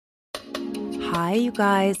Hi, you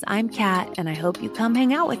guys. I'm Kat, and I hope you come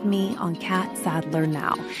hang out with me on Kat Sadler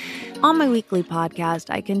Now. On my weekly podcast,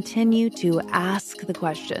 I continue to ask the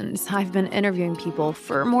questions. I've been interviewing people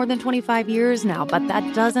for more than 25 years now, but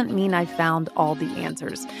that doesn't mean I've found all the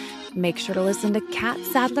answers. Make sure to listen to Kat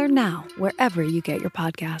Sadler Now, wherever you get your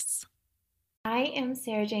podcasts. I am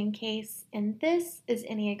Sarah Jane Case, and this is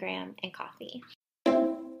Enneagram and Coffee.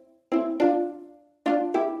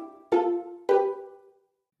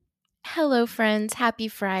 Hello, friends. Happy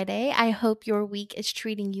Friday. I hope your week is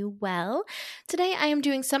treating you well. Today, I am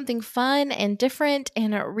doing something fun and different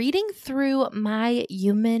and reading through my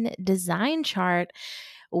human design chart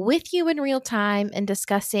with you in real time and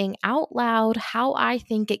discussing out loud how I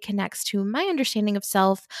think it connects to my understanding of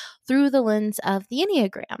self through the lens of the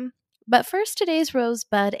Enneagram. But first, today's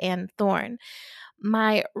rosebud and thorn.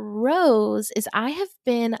 My rose is I have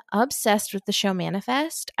been obsessed with the show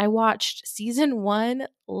Manifest. I watched season 1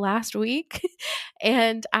 last week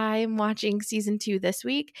and I'm watching season 2 this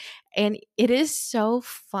week. And it is so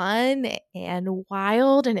fun and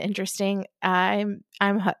wild and interesting. I'm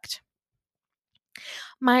hooked.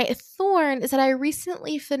 My thorn is that I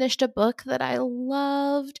recently finished a book that I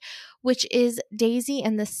loved, which is Daisy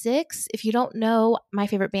and the Six. If you don't know, my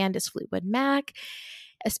favorite band is Fleetwood Mac,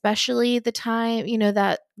 especially the time,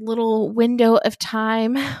 that little window of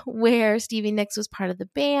time where Stevie Nicks was part of the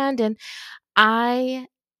band. And I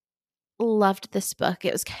loved this book.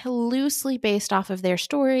 It was loosely based off of their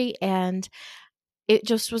story, and it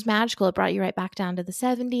just was magical. It brought you right back down to the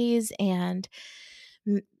 70s and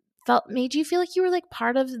made you feel like you were like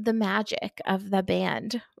part of the magic of the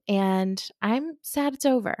band. And I'm sad it's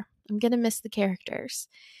over. I'm going to miss the characters.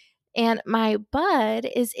 And my bud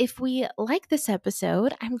is, if we like this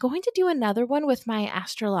episode, I'm going to do another one with my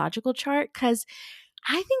astrological chart because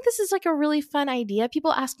I think this is like a really fun idea.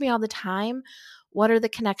 People ask me all the time, what are the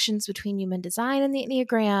connections between human design and the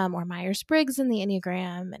Enneagram, or Myers-Briggs and the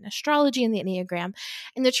Enneagram, and astrology and the Enneagram?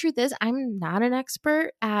 And the truth is, I'm not an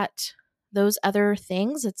expert at those other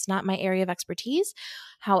things. It's not my area of expertise.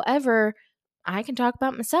 However, I can talk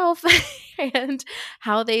about myself and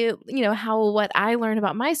how how what I learn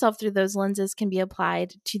about myself through those lenses can be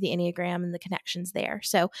applied to the Enneagram and the connections there.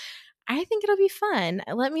 So I think it'll be fun.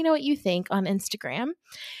 Let me know what you think on Instagram.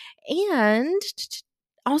 And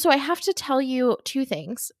also, I have to tell you two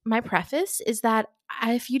things. My preface is that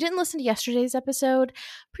if you didn't listen to yesterday's episode,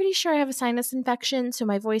 pretty sure I have a sinus infection, so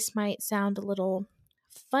my voice might sound a little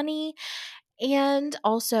funny. And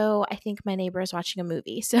also, I think my neighbor is watching a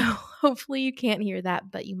movie, so hopefully you can't hear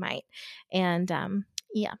that, but you might. And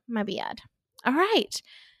yeah, my bad. All right,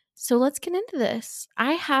 so let's get into this.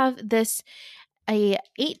 I have a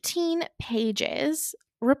 18 pages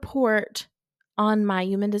report on my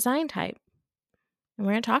human design type, and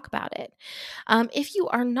we're going to talk about it. If you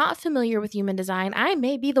are not familiar with human design, I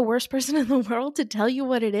may be the worst person in the world to tell you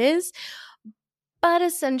what it is, but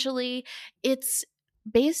essentially, it's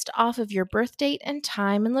based off of your birth date and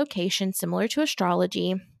time and location, similar to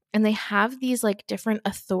astrology. And they have these like different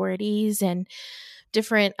authorities and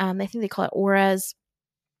different, I think they call it auras.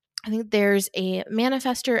 I think there's a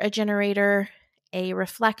manifester, a generator, a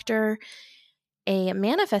reflector, a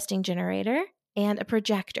manifesting generator, and a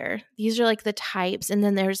projector. These are like the types. And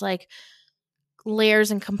then there's like layers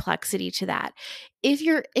and complexity to that. If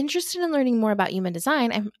you're interested in learning more about human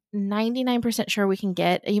design, I'm 99% sure we can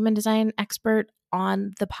get a human design expert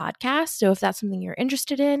on the podcast. So if that's something you're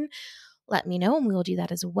interested in, let me know and we will do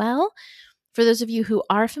that as well. For those of you who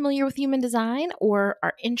are familiar with human design or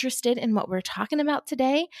are interested in what we're talking about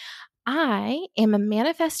today, I am a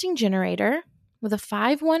manifesting generator with a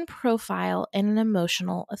 5-1 profile and an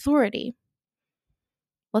emotional authority.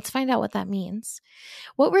 Let's find out what that means.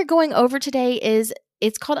 What we're going over today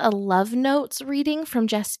it's called a Love Notes reading from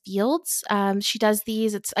Jess Fields. She does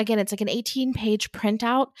these. It's like an 18-page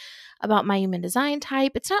printout about my human design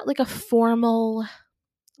type. It's not like a formal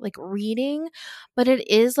like reading, but it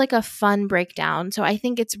is like a fun breakdown. So I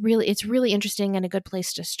think it's really interesting and a good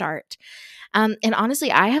place to start. And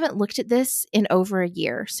honestly, I haven't looked at this in over a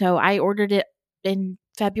year. So I ordered it in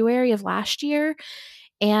February of last year,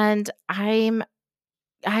 and I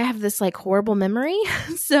have this like horrible memory.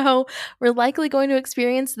 So we're likely going to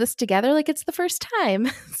experience this together like it's the first time.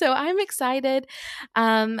 So I'm excited.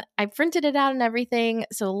 I printed it out and everything.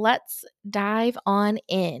 So let's dive on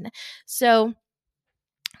in. So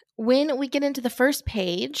when we get into the first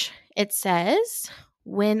page, it says,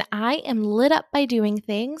 when I am lit up by doing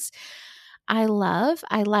things I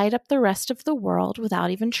light up the rest of the world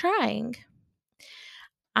without even trying.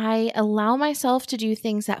 I allow myself to do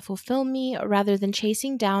things that fulfill me rather than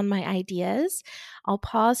chasing down my ideas. I'll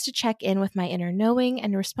pause to check in with my inner knowing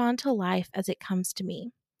and respond to life as it comes to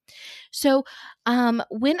me. So,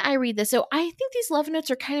 when I read this, so I think these love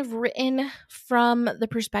notes are kind of written from the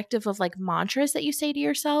perspective of like mantras that you say to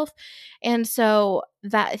yourself. And so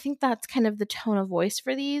that I think that's kind of the tone of voice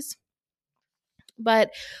for these.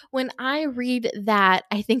 But when I read that,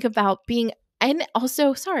 I think about being, and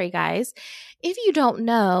also, sorry guys, if you don't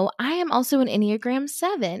know, I am also an Enneagram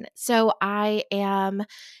 7. So I am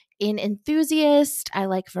an enthusiast. I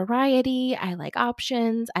like variety. I like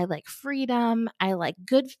options. I like freedom. I like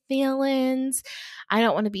good feelings. I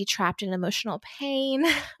don't want to be trapped in emotional pain.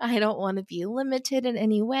 I don't want to be limited in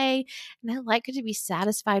any way. And I like to be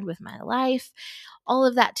satisfied with my life. All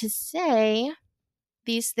of that to say,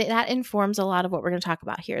 that informs a lot of what we're going to talk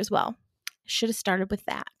about here as well. Should have started with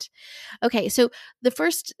that. Okay, so the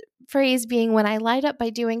first phrase being, when I light up by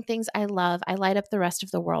doing things I love, I light up the rest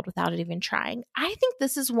of the world without it even trying. I think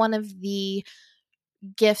this is one of the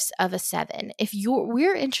gifts of a 7. If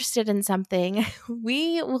we're interested in something,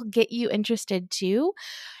 we will get you interested too.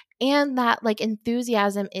 And that like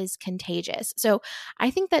enthusiasm is contagious. So I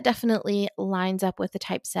think that definitely lines up with the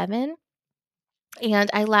type 7. And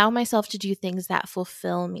I allow myself to do things that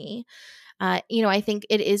fulfill me. I think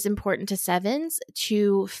it is important to 7s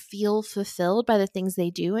to feel fulfilled by the things they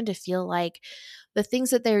do and to feel like the things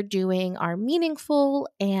that they're doing are meaningful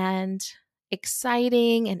and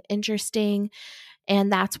exciting and interesting.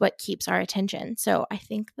 And that's what keeps our attention. So I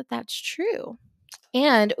think that that's true.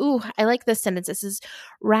 And, I like this sentence. This is,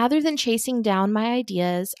 rather than chasing down my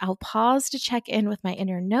ideas, I'll pause to check in with my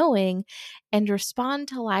inner knowing and respond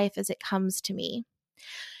to life as it comes to me.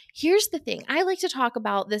 Here's the thing. I like to talk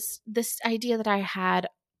about this idea that I had,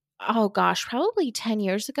 oh gosh, probably 10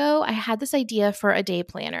 years ago. I had this idea for a day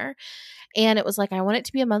planner. And it was like, I want it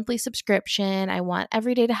to be a monthly subscription. I want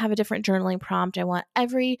every day to have a different journaling prompt. I want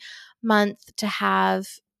every month to have,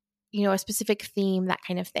 a specific theme, that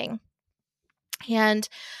kind of thing. And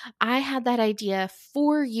I had that idea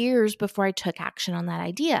 4 years before I took action on that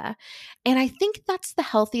idea. And I think that's the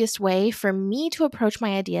healthiest way for me to approach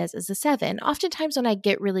my ideas as a 7. Oftentimes, when I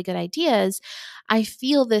get really good ideas, I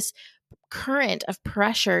feel this current of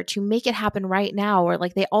pressure to make it happen right now, or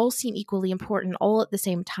like they all seem equally important all at the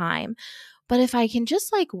same time. But if I can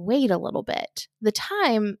just like wait a little bit, the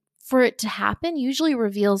time for it to happen usually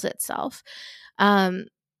reveals itself.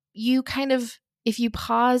 You kind of, if you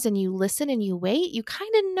pause and you listen and you wait, you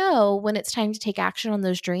kind of know when it's time to take action on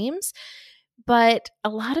those dreams. But a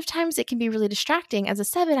lot of times it can be really distracting. As a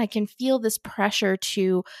 7, I can feel this pressure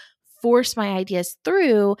to force my ideas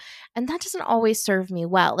through, and that doesn't always serve me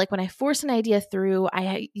well. Like when I force an idea through,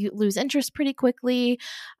 you lose interest pretty quickly.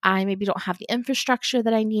 I maybe don't have the infrastructure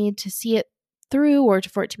that I need to see it through or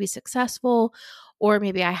for it to be successful, or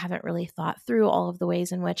maybe I haven't really thought through all of the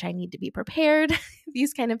ways in which I need to be prepared,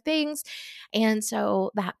 these kind of things. And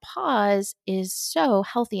so that pause is so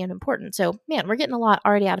healthy and important. So man, we're getting a lot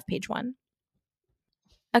already out of page 1.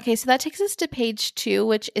 Okay, so that takes us to page 2,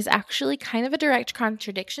 which is actually kind of a direct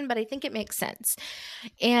contradiction, but I think it makes sense.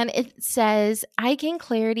 And it says, I gain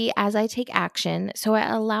clarity as I take action, so I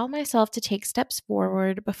allow myself to take steps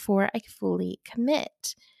forward before I fully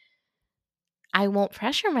commit. I won't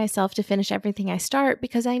pressure myself to finish everything I start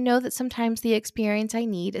because I know that sometimes the experience I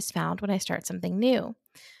need is found when I start something new.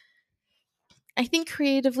 I think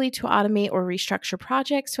creatively to automate or restructure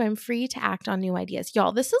projects so I'm free to act on new ideas.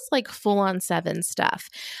 Y'all, this is like full on 7 stuff.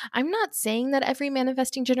 I'm not saying that every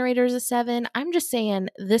manifesting generator is a 7. I'm just saying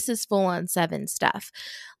this is full on 7 stuff.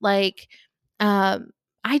 Like, I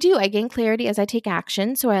gain clarity as I take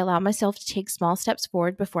action, so I allow myself to take small steps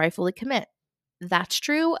forward before I fully commit. That's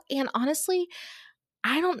true. And honestly,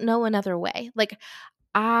 I don't know another way. Like,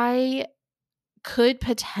 I could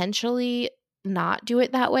potentially not do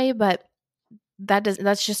it that way, but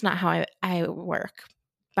that's just not how I work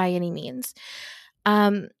by any means.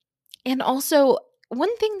 And also,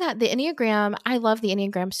 one thing that the Enneagram, I love the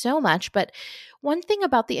Enneagram so much, but one thing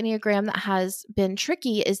about the Enneagram that has been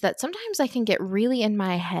tricky is that sometimes I can get really in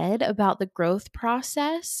my head about the growth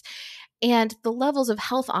process. And the levels of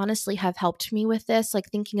health honestly have helped me with this, like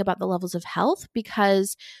thinking about the levels of health,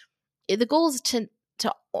 because the goal is to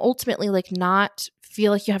ultimately like not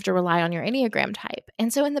feel like you have to rely on your Enneagram type.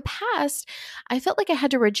 And so in the past, I felt like I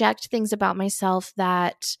had to reject things about myself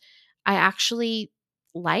that I actually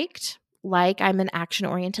liked, like I'm an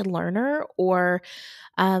action-oriented learner, or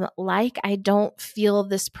like I don't feel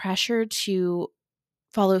this pressure to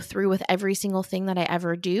follow through with every single thing that I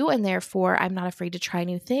ever do, and therefore I'm not afraid to try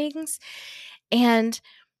new things. And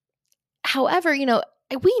however,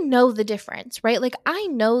 we know the difference, right? Like I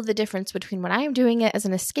know the difference between when I am doing it as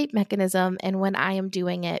an escape mechanism and when I am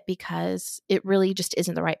doing it because it really just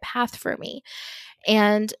isn't the right path for me.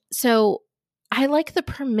 And so I like the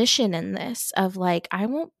permission in this of like, I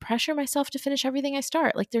won't pressure myself to finish everything I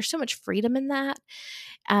start. Like there's so much freedom in that.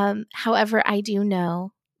 However, I do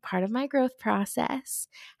know part of my growth process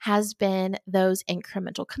has been those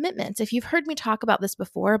incremental commitments. If you've heard me talk about this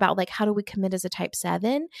before, about like how do we commit as a type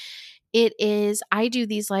 7, it is I do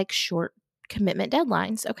these like short commitment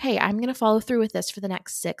deadlines. Okay, I'm going to follow through with this for the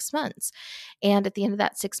next 6 months. And at the end of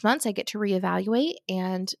that 6 months, I get to reevaluate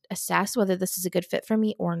and assess whether this is a good fit for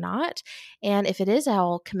me or not. And if it is,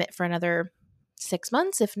 I'll commit for another 6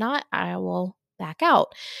 months. If not, I will back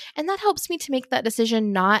out. And that helps me to make that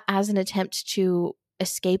decision not as an attempt to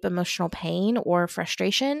escape emotional pain or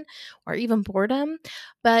frustration or even boredom,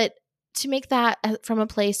 but to make that from a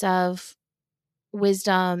place of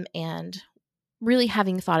wisdom and really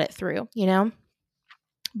having thought it through, you know?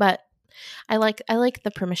 But I like the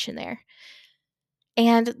permission there.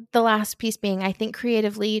 And the last piece being, I think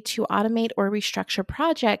creatively to automate or restructure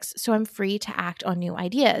projects so I'm free to act on new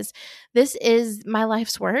ideas. This is my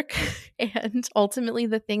life's work and ultimately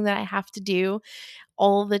the thing that I have to do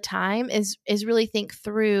all the time is really think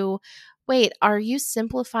through, wait, are you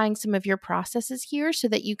simplifying some of your processes here so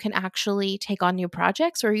that you can actually take on new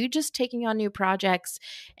projects, or are you just taking on new projects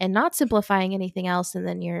and not simplifying anything else and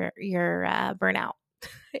then you're burnout?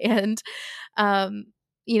 And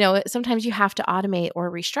sometimes you have to automate or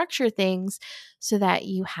restructure things so that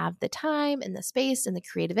you have the time and the space and the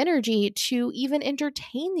creative energy to even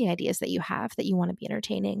entertain the ideas that you have that you want to be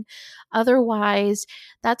entertaining. Otherwise,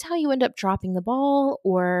 that's how you end up dropping the ball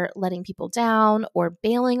or letting people down or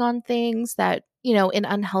bailing on things that, in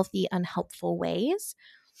unhealthy, unhelpful ways.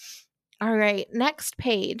 All right, next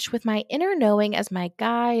page. With my inner knowing as my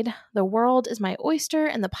guide, the world is my oyster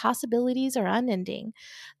and the possibilities are unending.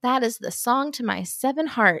 That is the song to my 7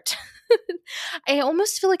 heart. I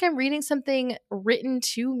almost feel like I'm reading something written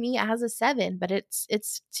to me as a 7, but it's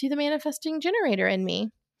to the manifesting generator in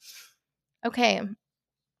me. Okay.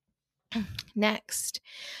 Next.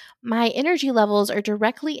 My energy levels are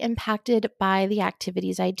directly impacted by the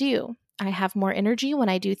activities I do. I have more energy when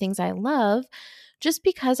I do things I love. Just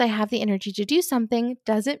because I have the energy to do something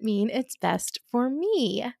doesn't mean it's best for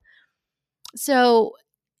me. So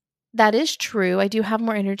that is true. I do have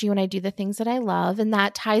more energy when I do the things that I love, and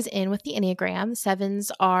that ties in with the Enneagram.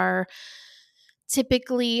 7s are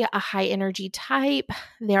typically a high energy type.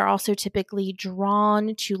 They're also typically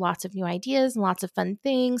drawn to lots of new ideas and lots of fun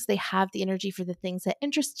things. They have the energy for the things that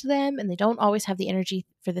interest them, and they don't always have the energy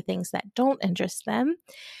for the things that don't interest them.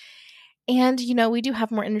 And, we do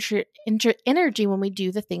have more energy when we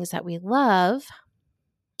do the things that we love,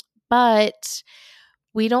 but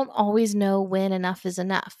we don't always know when enough is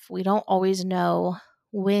enough. We don't always know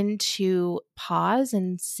when to pause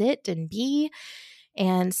and sit and be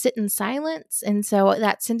and sit in silence. And so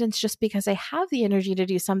that sentence, just because I have the energy to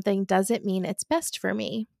do something doesn't mean it's best for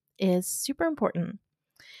me, is super important.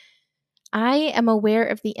 I am aware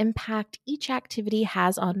of the impact each activity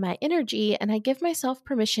has on my energy, and I give myself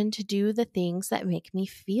permission to do the things that make me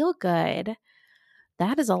feel good.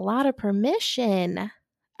 That is a lot of permission.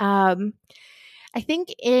 I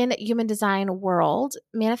think in human design world,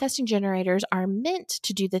 manifesting generators are meant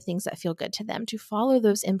to do the things that feel good to them, to follow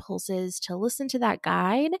those impulses, to listen to that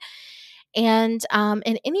guide. And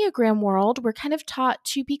in Enneagram world, we're kind of taught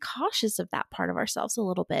to be cautious of that part of ourselves a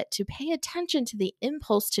little bit, to pay attention to the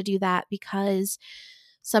impulse to do that, because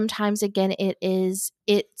sometimes, again,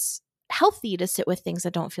 it's healthy to sit with things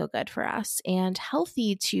that don't feel good for us, and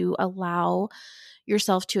healthy to allow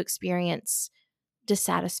yourself to experience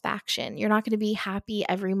dissatisfaction. You're not going to be happy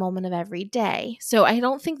every moment of every day. So I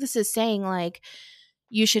don't think this is saying like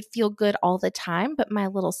you should feel good all the time, but my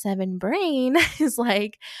little 7 brain is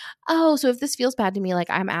like, oh, so if this feels bad to me, like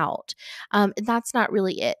I'm out. That's not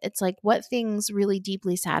really it. It's like what things really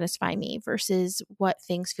deeply satisfy me versus what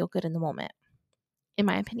things feel good in the moment, in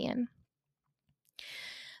my opinion.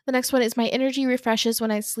 The next one is my energy refreshes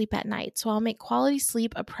when I sleep at night. So I'll make quality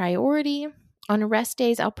sleep a priority. On rest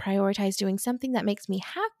days, I'll prioritize doing something that makes me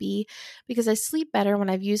happy because I sleep better when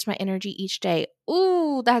I've used my energy each day.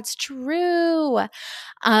 Ooh, that's true.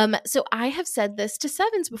 So I have said this to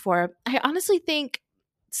 7s before. I honestly think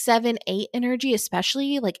 7-8 energy,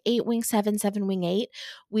 especially like 8 wing 7, 7 wing 8,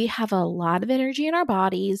 we have a lot of energy in our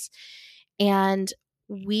bodies and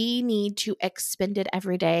we need to expend it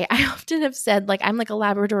every day. I often have said, like, I'm like a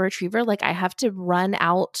Labrador retriever. Like I have to run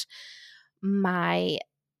out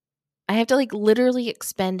I have to like literally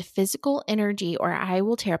expend physical energy or I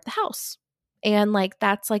will tear up the house. And like,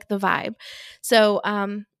 that's like the vibe. So,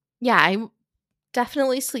 yeah, I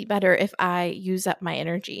definitely sleep better if I use up my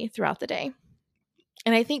energy throughout the day.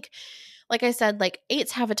 And I think, like I said, like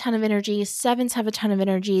 8s have a ton of energy, 7s have a ton of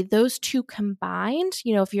energy. Those two combined,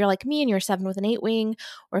 if you're like me and you're a 7 with an 8 wing,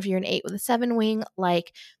 or if you're an 8 with a 7 wing,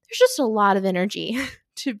 like there's just a lot of energy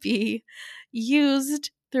to be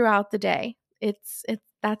used throughout the day.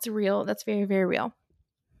 That's real. That's very, very real.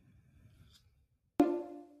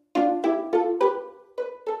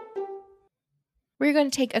 We're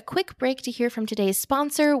going to take a quick break to hear from today's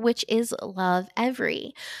sponsor, which is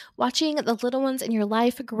Lovevery. Watching the little ones in your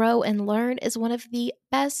life grow and learn is one of the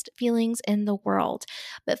best feelings in the world.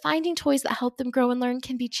 But finding toys that help them grow and learn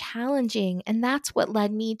can be challenging, and that's what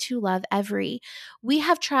led me to Lovevery. We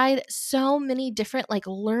have tried so many different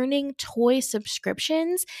learning toy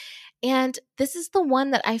subscriptions, and this is the one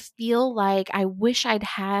that I feel like I wish I'd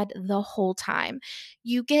had the whole time.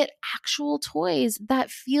 You get actual toys that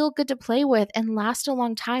feel good to play with and last a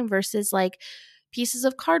long time versus pieces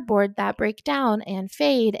of cardboard that break down and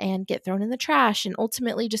fade and get thrown in the trash and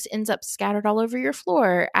ultimately just ends up scattered all over your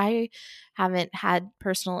floor. I haven't had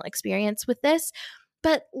personal experience with this,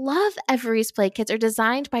 but Lovevery's play kits are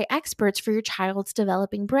designed by experts for your child's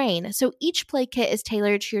developing brain. So each play kit is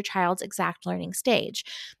tailored to your child's exact learning stage.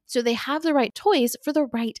 So they have the right toys for the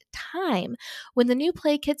right time. When the new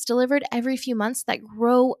play kits delivered every few months that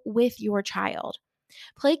grow with your child.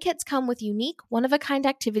 Play kits come with unique, one-of-a-kind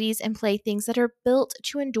activities and playthings that are built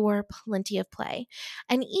to endure plenty of play.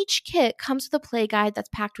 And each kit comes with a play guide that's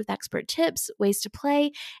packed with expert tips, ways to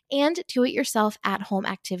play, and do-it-yourself at-home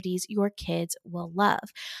activities your kids will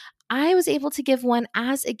love. I was able to give one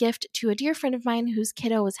as a gift to a dear friend of mine whose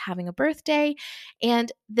kiddo was having a birthday,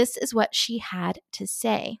 and this is what she had to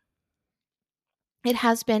say. It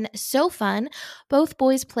has been so fun. Both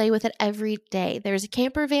boys play with it every day. There's a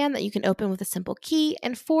camper van that you can open with a simple key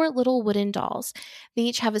and 4 little wooden dolls. They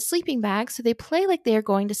each have a sleeping bag, so they play like they are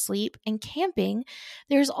going to sleep. And camping,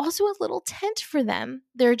 there's also a little tent for them.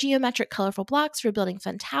 There are geometric colorful blocks for building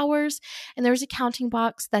fun towers, and there's a counting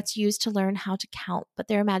box that's used to learn how to count, but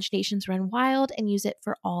their imaginations run wild and use it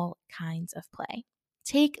for all kinds of play.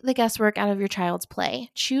 Take the guesswork out of your child's play.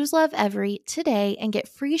 Choose Lovevery today and get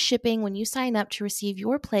free shipping when you sign up to receive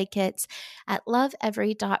your play kits at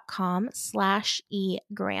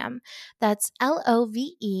lovevery.com/egram. That's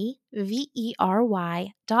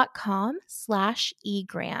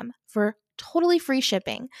LOVEVERY.com/egram for totally free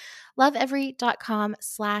shipping.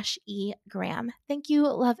 Lovevery.com/egram. Thank you,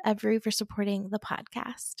 Lovevery, for supporting the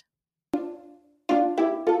podcast.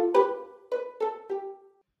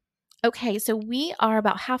 Okay, so we are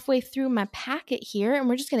about halfway through my packet here, and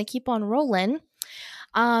we're just going to keep on rolling.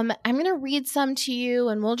 I'm going to read some to you,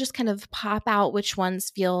 and we'll just kind of pop out which ones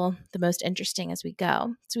feel the most interesting as we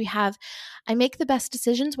go. So we have, I make the best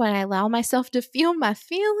decisions when I allow myself to feel my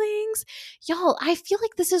feelings. Y'all, I feel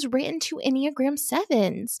like this is written to Enneagram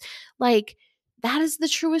 7s. That is the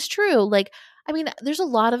truest true. There's a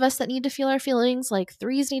lot of us that need to feel our feelings.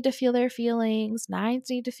 3s need to feel their feelings. 9s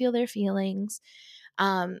need to feel their feelings.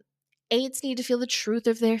 8s need to feel the truth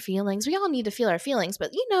of their feelings. We all need to feel our feelings,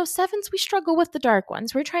 but 7s, we struggle with the dark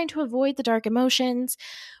ones. We're trying to avoid the dark emotions.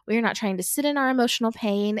 We're not trying to sit in our emotional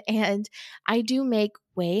pain. And I do make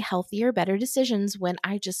way healthier, better decisions when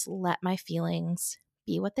I just let my feelings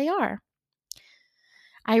be what they are.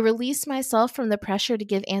 I release myself from the pressure to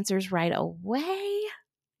give answers right away.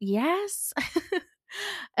 Yes.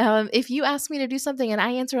 If you ask me to do something and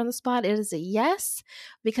I answer on the spot, it is a yes,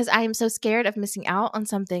 because I am so scared of missing out on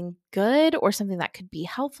something good or something that could be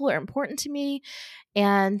helpful or important to me.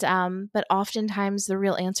 And, but oftentimes the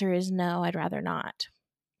real answer is no, I'd rather not.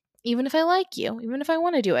 Even if I like you, even if I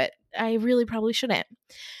want to do it, I really probably shouldn't.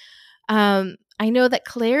 I know that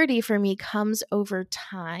clarity for me comes over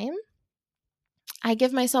time. I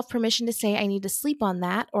give myself permission to say I need to sleep on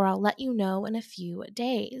that, or I'll let you know in a few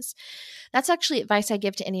days. That's actually advice I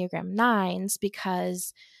give to Enneagram 9s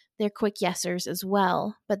because they're quick yesers as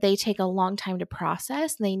well, but they take a long time to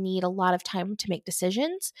process and they need a lot of time to make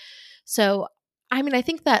decisions. So, I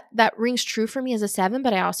think that rings true for me as a 7,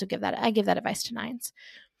 but I also give that advice to 9s.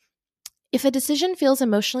 If a decision feels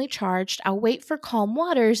emotionally charged, I'll wait for calm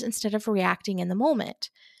waters instead of reacting in the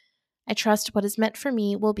moment. I trust what is meant for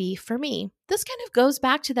me will be for me. This kind of goes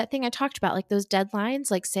back to that thing I talked about, those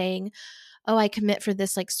deadlines, saying, oh, I commit for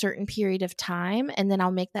this certain period of time, and then I'll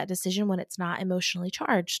make that decision when it's not emotionally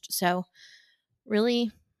charged. So really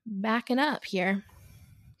backing up here.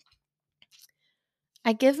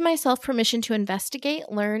 I give myself permission to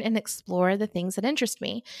investigate, learn, and explore the things that interest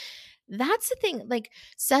me. That's the thing.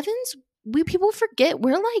 7s, people forget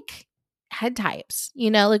we're head types,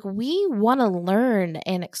 like we want to learn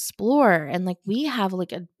and explore, and like we have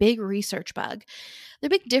like a big research bug. The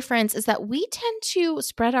big difference is that we tend to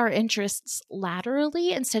spread our interests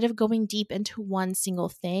laterally instead of going deep into one single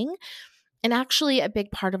thing. And actually, a big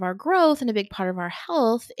part of our growth and a big part of our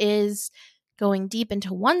health is going deep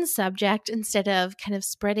into one subject instead of kind of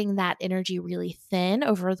spreading that energy really thin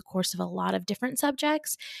over the course of a lot of different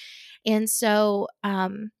subjects. And so,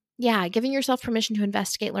 giving yourself permission to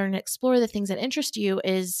investigate, learn, and explore the things that interest you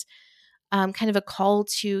is kind of a call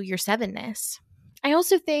to your sevenness. I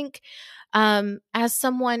also think, as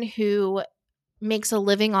someone who makes a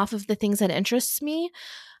living off of the things that interests me,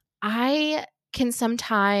 I can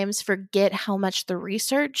sometimes forget how much the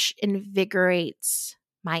research invigorates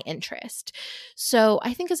my interest. So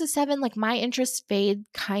I think as a 7, like my interests fade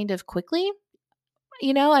kind of quickly.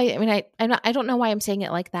 I don't know why I'm saying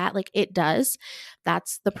it like that. Like it does.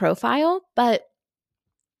 That's the profile. But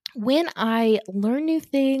when I learn new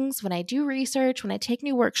things, when I do research, when I take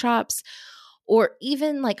new workshops, or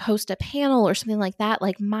even like host a panel or something like that,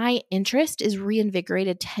 like my interest is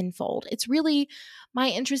reinvigorated tenfold. It's really, my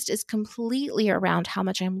interest is completely around how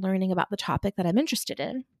much I'm learning about the topic that I'm interested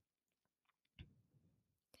in.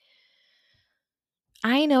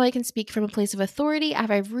 I know I can speak from a place of authority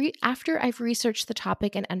after I've researched the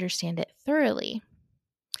topic and understand it thoroughly.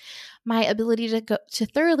 My ability to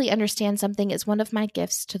thoroughly understand something is one of my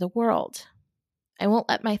gifts to the world. I won't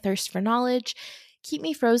let my thirst for knowledge keep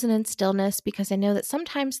me frozen in stillness, because I know that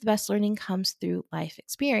sometimes the best learning comes through life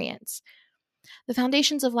experience. The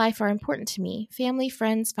foundations of life are important to me: family,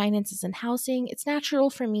 friends, finances, and housing. It's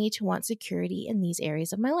natural for me to want security in these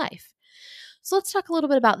areas of my life. So let's talk a little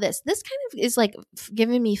bit about this. This kind of is like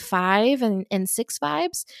giving me 5 and 6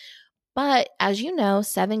 vibes. But as you know,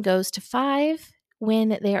 7 goes to 5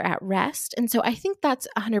 when they are at rest. And so I think that's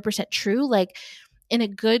 100% true. Like in a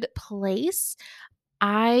good place,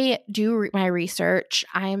 I do my research.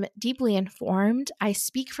 I'm deeply informed. I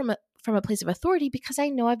speak from a place of authority because I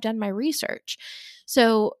know I've done my research.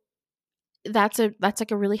 So that's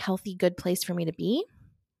like a really healthy, good place for me to be.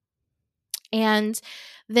 And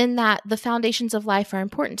then that the foundations of life are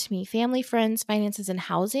important to me: family, friends, finances, and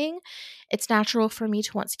housing. It's natural for me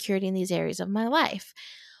to want security in these areas of my life.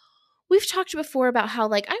 We've talked before about how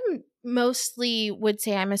like I'm mostly would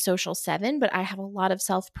say I'm a social 7, but I have a lot of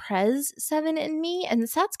self-pres 7 in me. And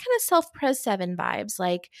that's kind of self-pres 7 vibes.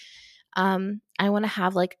 Like I want to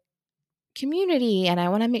have like community, and I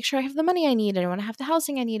want to make sure I have the money I need, and I want to have the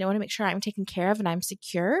housing I need. I want to make sure I'm taken care of and I'm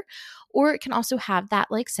secure. Or it can also have that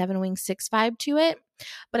like 7 wing 6 vibe to it.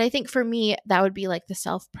 But I think for me, that would be like the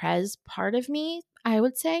self-pres part of me, I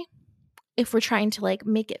would say, if we're trying to like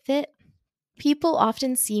make it fit. People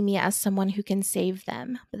often see me as someone who can save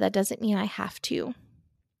them, but that doesn't mean I have to.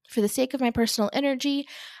 For the sake of my personal energy,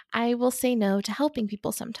 I will say no to helping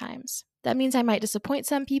people sometimes. That means I might disappoint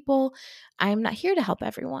some people. I'm not here to help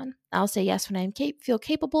everyone. I'll say yes when I feel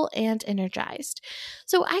capable and energized.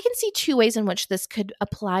 So I can see 2 ways in which this could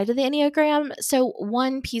apply to the Enneagram. So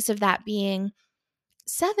one piece of that being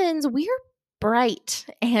 7s, we're bright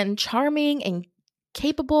and charming and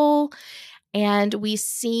capable, and we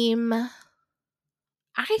seem,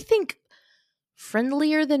 I think,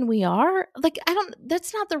 friendlier than we are. Like,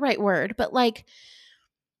 that's not the right word, but like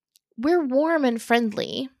we're warm and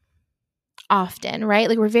friendly often, right?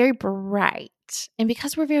 Like we're very bright. And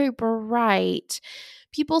because we're very bright,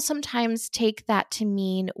 people sometimes take that to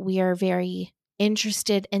mean we are very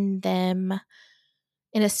interested in them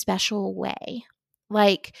in a special way.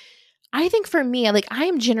 Like, I think for me, like I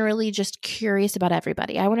am generally just curious about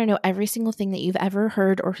everybody. I want to know every single thing that you've ever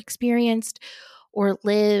heard or experienced or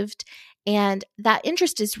lived. And that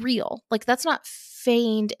interest is real. Like that's not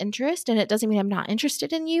feigned interest, and it doesn't mean I'm not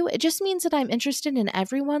interested in you. It just means that I'm interested in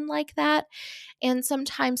everyone like that. And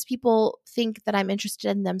sometimes people think that I'm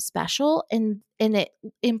interested in them special, and it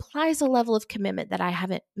implies a level of commitment that I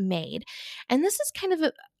haven't made. And this is kind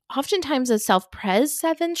of oftentimes a self-pres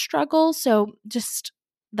 7 struggle. So just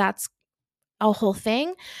that's a whole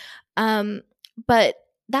thing. But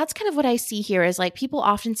that's kind of what I see here is like people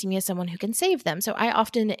often see me as someone who can save them. So I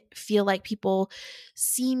often feel like people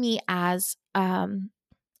see me as a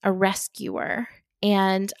rescuer,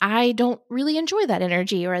 and I don't really enjoy that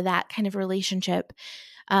energy or that kind of relationship.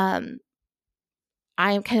 I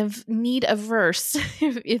am kind of need averse,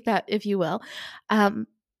 if you will.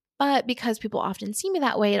 But because people often see me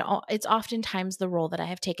that way, it's oftentimes the role that I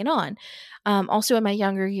have taken on. Also, in my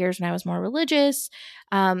younger years, when I was more religious,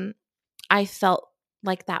 I felt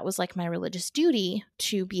like that was like my religious duty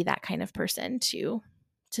to be that kind of person, to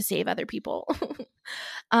to save other people.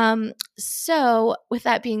 So with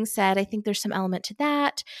that being said, I think there's some element to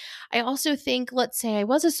that. I also think, let's say I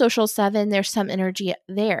was a social 7, there's some energy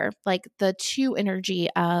there, like the 2 energy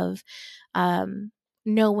of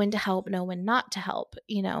know when to help, know when not to help.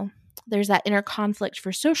 There's that inner conflict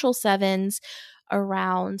for social 7s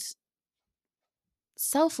around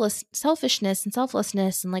selfishness and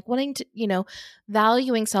selflessness, and like wanting to,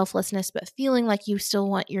 valuing selflessness, but feeling like you still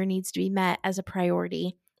want your needs to be met as a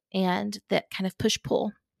priority, and that kind of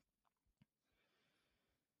push-pull.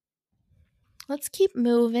 Let's keep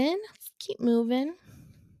moving.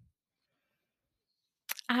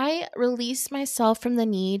 I release myself from the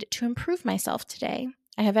need to improve myself today.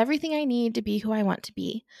 I have everything I need to be who I want to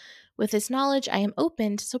be. With this knowledge, I am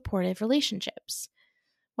open to supportive relationships.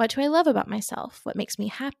 What do I love about myself? What makes me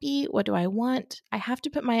happy? What do I want? I have to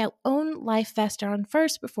put my own life vest on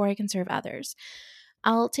first before I can serve others.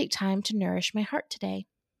 I'll take time to nourish my heart today.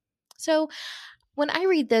 So when I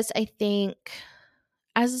read this, I think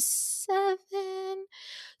as a 7,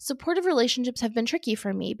 supportive relationships have been tricky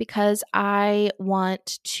for me because I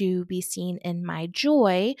want to be seen in my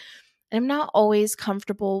joy. And I'm not always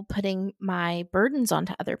comfortable putting my burdens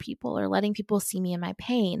onto other people or letting people see me in my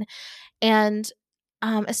pain. And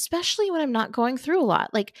especially when I'm not going through a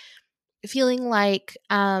lot, like feeling like,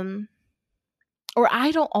 or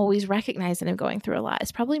I don't always recognize that I'm going through a lot.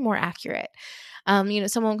 It's probably more accurate.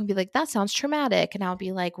 Someone can be like, that sounds traumatic. And I'll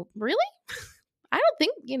be like, really? I don't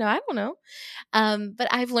think, I don't know. But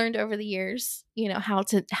I've learned over the years, how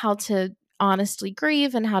to honestly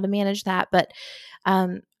grieve and how to manage that. But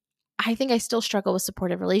I think I still struggle with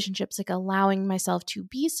supportive relationships, like allowing myself to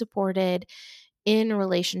be supported in a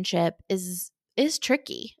relationship is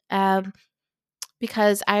tricky.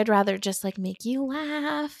 Because I'd rather just like make you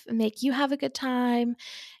laugh, make you have a good time,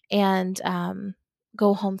 and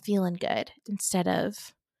go home feeling good instead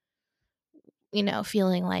of,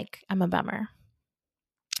 feeling like I'm a bummer.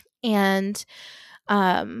 And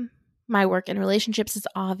my work in relationships has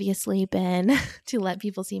obviously been to let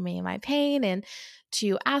people see me in my pain and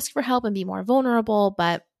to ask for help and be more vulnerable.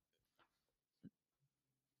 But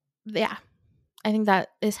yeah, I think that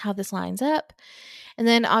is how this lines up. And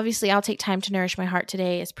then obviously I'll take time to nourish my heart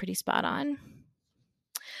today is pretty spot on.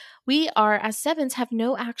 We are, as 7s, have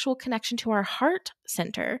no actual connection to our heart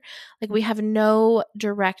center. Like we have no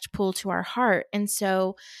direct pull to our heart. And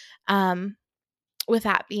so with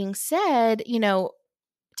that being said,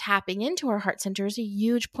 tapping into our heart center is a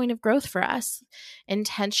huge point of growth for us.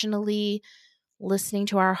 Intentionally listening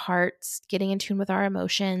to our hearts, getting in tune with our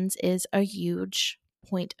emotions is a huge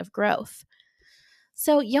point of growth.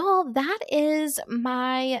 So y'all, that is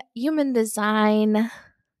my human design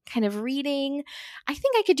kind of reading. I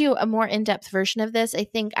think I could do a more in-depth version of this. I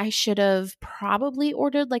think I should have probably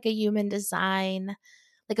ordered like a human design,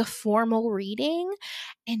 like a formal reading.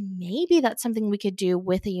 And maybe that's something we could do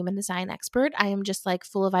with a human design expert. I am just like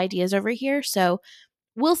full of ideas over here. So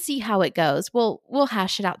we'll see how it goes. We'll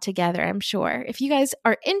hash it out together, I'm sure. If you guys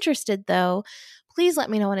are interested though, please let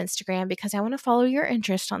me know on Instagram because I want to follow your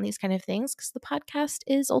interest on these kind of things because the podcast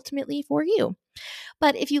is ultimately for you.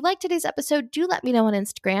 But if you like today's episode, do let me know on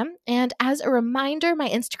Instagram. And as a reminder, my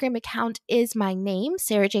Instagram account is my name,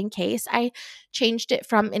 Sarah Jane Case. I changed it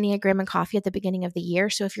from Enneagram and Coffee at the beginning of the year.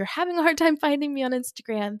 So if you're having a hard time finding me on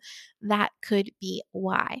Instagram, that could be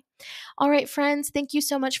why. All right, friends, thank you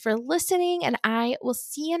so much for listening. And I will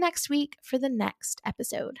see you next week for the next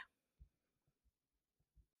episode.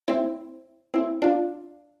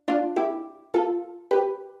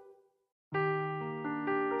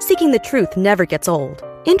 Seeking the truth never gets old.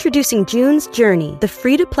 Introducing June's Journey, the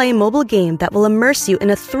free-to-play mobile game that will immerse you in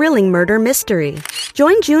a thrilling murder mystery.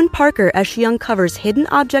 Join June Parker as she uncovers hidden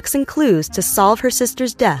objects and clues to solve her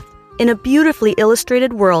sister's death in a beautifully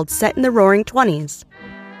illustrated world set in the Roaring 20s.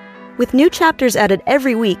 With new chapters added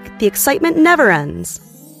every week, the excitement never ends.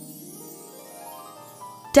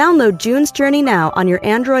 Download June's Journey now on your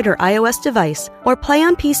Android or iOS device or play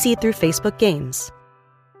on PC through Facebook Games.